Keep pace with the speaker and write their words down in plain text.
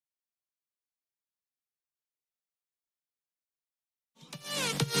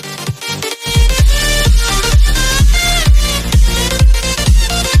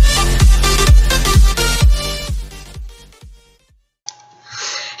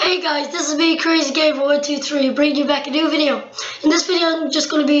Hey guys, this is me, Crazy Gamer 123, bringing you back a new video. In this video, I'm just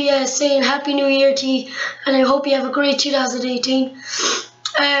going to be saying Happy New Year to you, and I hope you have a great 2018.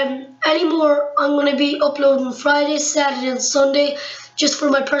 Anymore, I'm going to be uploading Friday, Saturday, and Sunday, just for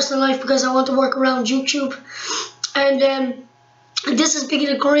my personal life because I want to work around YouTube. And this has been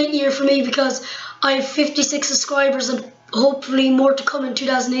a great year for me because I have 56 subscribers and hopefully more to come in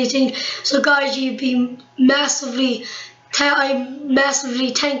 2018. So guys, you've been I'm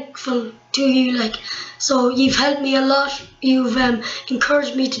massively thankful to you, so you've helped me a lot. You've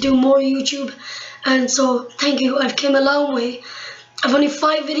encouraged me to do more YouTube, and so thank you. I've came a long way. I've only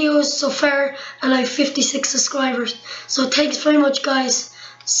 5 videos so far and I have 56 subscribers, so thanks very much guys.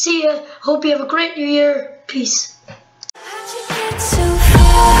 See ya. Hope you have a great new year. Peace.